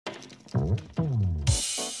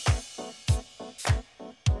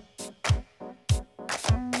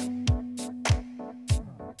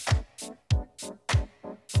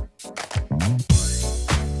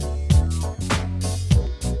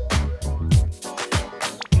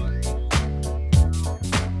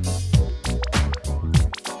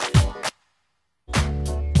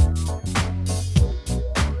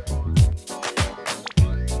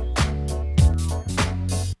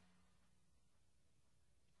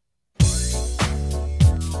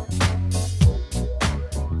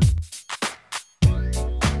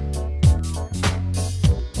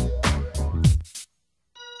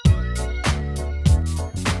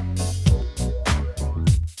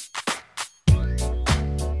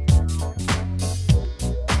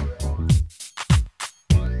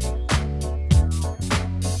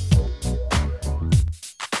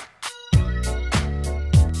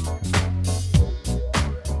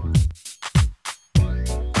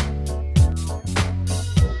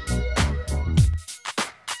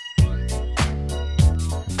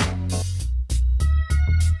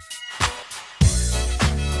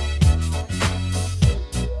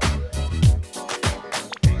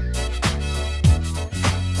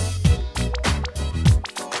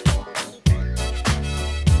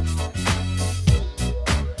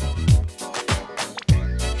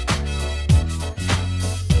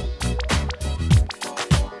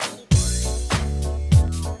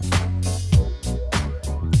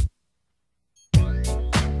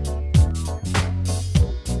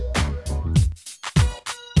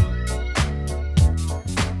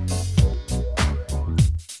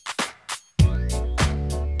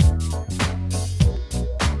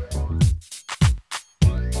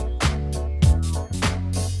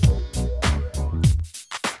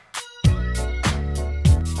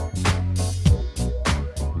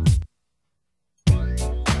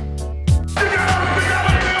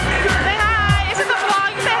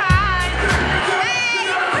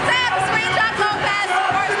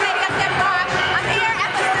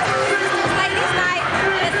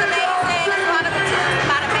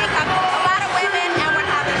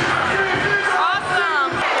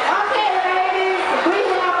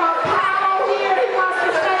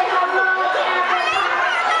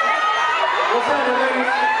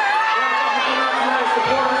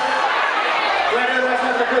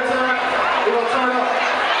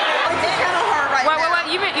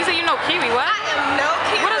You say you know Kiwi, what? I am no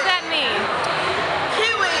Kiwi. What does that mean?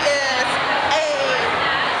 Kiwi is a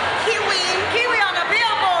Kiwi on the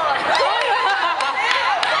Billboard. Oh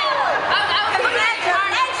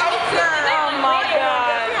my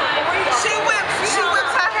God. She whips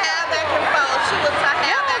her hair back and forth. She whips her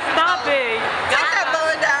hair back and forth. Stop it. Take that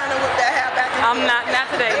bun down and whip that hair back and forth. I'm not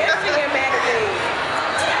today.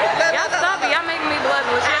 Y'all stop it. Y'all making me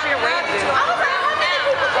bloodless. You're here waiting.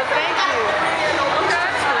 Thank you.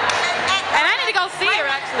 And I need to go see her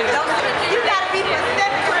actually. You gotta be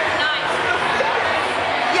Pacific.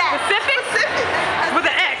 Yeah. Pacific? With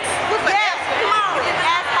the X. Yes, come on.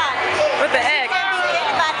 With the X.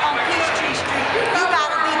 Anybody on Peachtree Street, you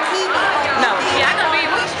gotta be Kiwi. No, yeah, I gotta be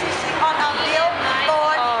Peachtree Street on a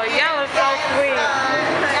Billboard. Oh, y'all are so sweet.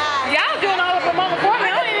 Y'all doing all the promoting for me.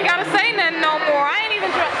 I don't even gotta say nothing no more. I ain't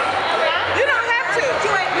even trying. You don't have to.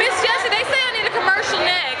 Miss Jessie, they say I need a commercial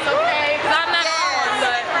next, okay? Because I'm not on,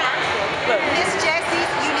 but look. Miss Jessie,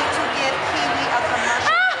 you need to give Kiwi a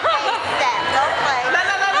commercial. ASAP. Don't play.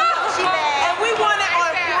 No. She bad. And we want it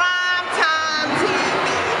on prime time TV.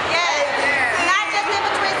 Yes. Not just in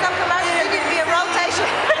between some commercials. It needs to be a rotation.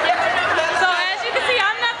 So as you can see,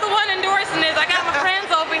 I'm not the one endorsing this. I got my friends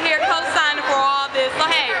over here co-signing for all this. So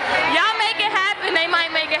hey, y'all make it happen. They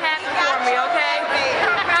might make it happen for me, okay?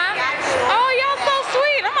 Huh? Oh, y'all so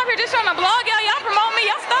sweet. I'm up here just trying to blog y'all. Y'all promote me.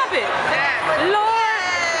 Y'all stop it.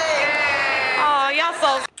 Lord. Oh, y'all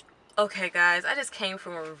so. Okay, guys. I just came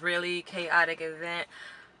from a really chaotic event.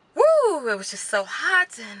 Woo! It was just so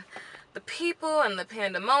hot, and the people and the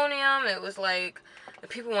pandemonium. It was like the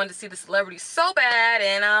people wanted to see the celebrities so bad,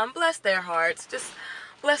 and bless their hearts. Just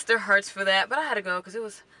bless their hearts for that. But I had to go because it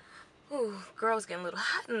was, ooh, girl, it was getting a little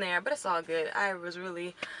hot in there. But it's all good. I was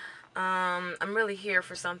really, I'm really here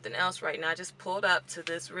for something else right now. I just pulled up to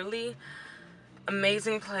this really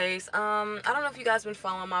amazing place. I don't know if you guys been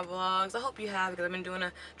following my vlogs. I hope you have, because I've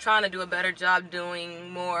been trying to do a better job doing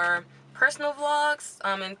more personal vlogs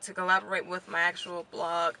and to collaborate with my actual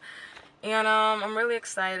blog. And I'm really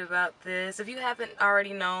excited about this. If you haven't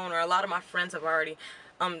already known, or a lot of my friends have already,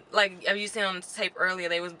 like as you seen on the tape earlier,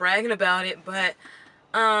 they was bragging about it, but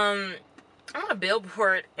I'm on a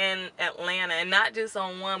Billboard in Atlanta, and not just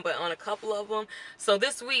on one, but on a couple of them. So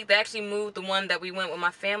this week they actually moved the one that we went with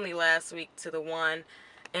my family last week to the one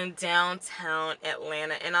in downtown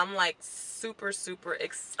Atlanta, and I'm like super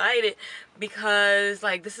excited because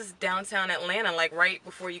like this is downtown Atlanta, like right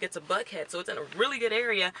before you get to Buckhead, so it's in a really good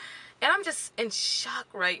area, and I'm just in shock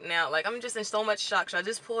right now. Like I'm just in so much shock. So I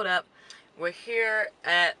just pulled up. We're here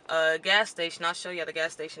at a gas station. I'll show you the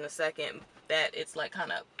gas station in a second that it's like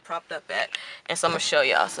kind of propped up at, and so I'm gonna show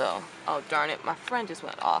y'all. So oh darn it, my friend just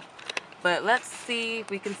went off. But let's see if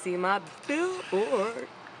we can see my billboard.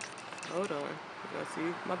 Hold on. You gonna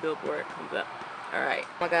see my billboard comes up. Alright.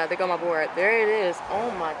 Oh my god, they got my board. There it is.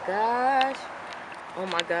 Oh my gosh. Oh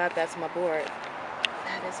my god, that's my board.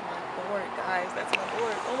 That is my board, guys. That's my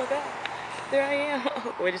board. Oh my god. There I am.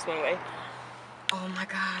 Oh, it just went away. Oh my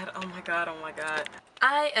god. Oh my god. Oh my god.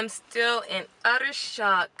 I am still in utter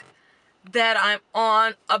shock that I'm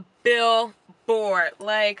on a billboard.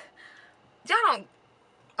 Like, y'all don't.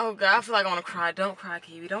 Oh god, I feel like I want to cry. Don't cry,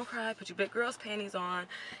 Kiwi. Don't cry. Put your big girl's panties on.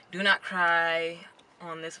 Do not cry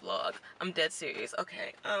on this vlog. I'm dead serious.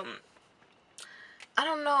 Okay. I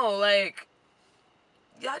don't know. Like,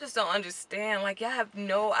 y'all just don't understand. Like, y'all have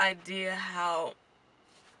no idea how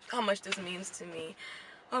much this means to me.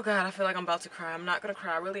 Oh god, I feel like I'm about to cry. I'm not gonna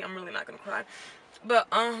cry. I'm really not gonna cry. But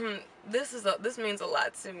this means a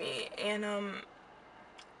lot to me, and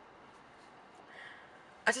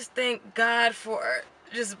I just thank God for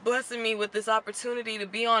just blessing me with this opportunity to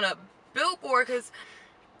be on a billboard, because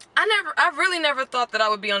I really never thought that I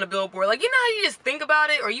would be on a billboard. Like, you know how you just think about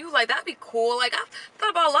it, or you like, that'd be cool. Like, I've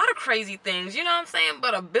thought about a lot of crazy things, you know what I'm saying?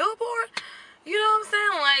 But a billboard, you know what I'm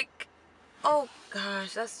saying? Like, oh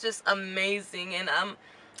gosh, that's just amazing. And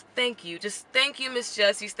thank you. Just thank you, Miss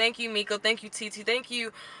Jessie. Thank you, Miko. Thank you, TT. Thank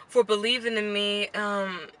you for believing in me.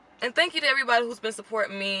 And thank you to everybody who's been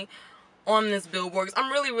supporting me on this billboard.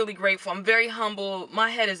 I'm really grateful. I'm very humble.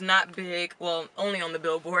 My head is not big. Well, only on the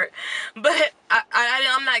billboard. But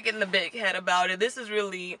I'm not getting a big head about it. This is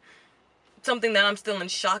really something that I'm still in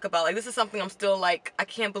shock about. Like, this is something I'm still like, I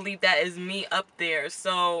can't believe that is me up there.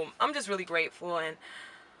 So I'm just really grateful. And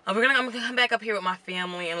I'm gonna come back up here with my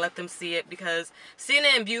family and let them see it, because seeing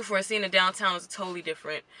it in Beaufort and seeing it downtown is a totally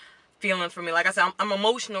different feeling for me. Like I said, I'm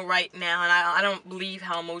emotional right now, and I don't believe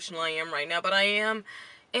how emotional I am right now, but I am.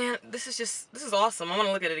 And this is awesome. I'm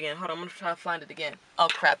gonna look at it again. Hold on, I'm gonna try to find it again. Oh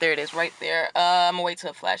crap, there it is, right there. I'm gonna wait till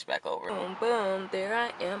it flashback over. Boom, boom, there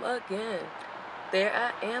I am again. There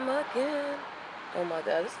I am again. Oh my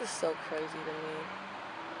god, this is so crazy to me.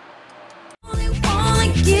 Only wanna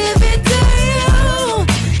give it to you,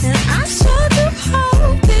 and I sure do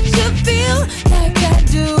hope that you feel like I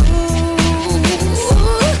do.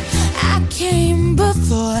 I came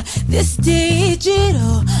before this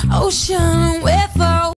digital ocean.